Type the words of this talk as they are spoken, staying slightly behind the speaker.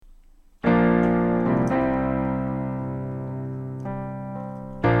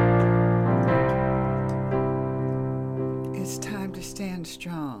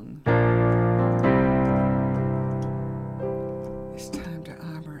strong. It's time to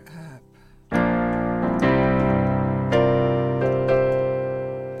armor up.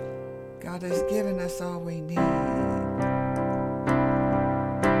 God has given us all we need to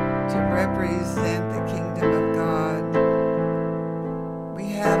represent the kingdom of God. We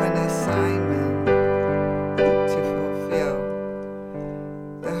have an assignment to fulfill.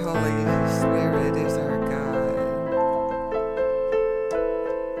 The Holy Spirit is our God.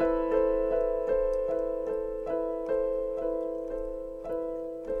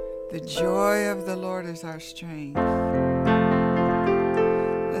 The joy of the Lord is our strength.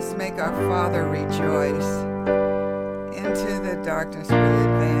 Let's make our Father rejoice. Into the darkness we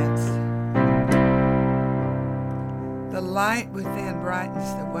advance. The light within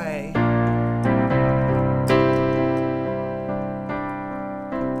brightens the way.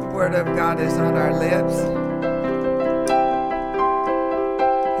 The Word of God is on our lips.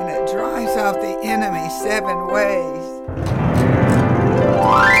 And it drives out the enemy 7 ways.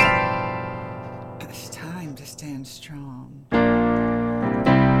 It's time to stand strong.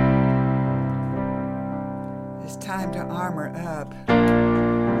 It's time to armor up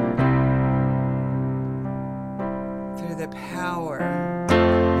through the power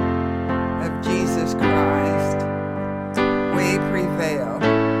of Jesus Christ.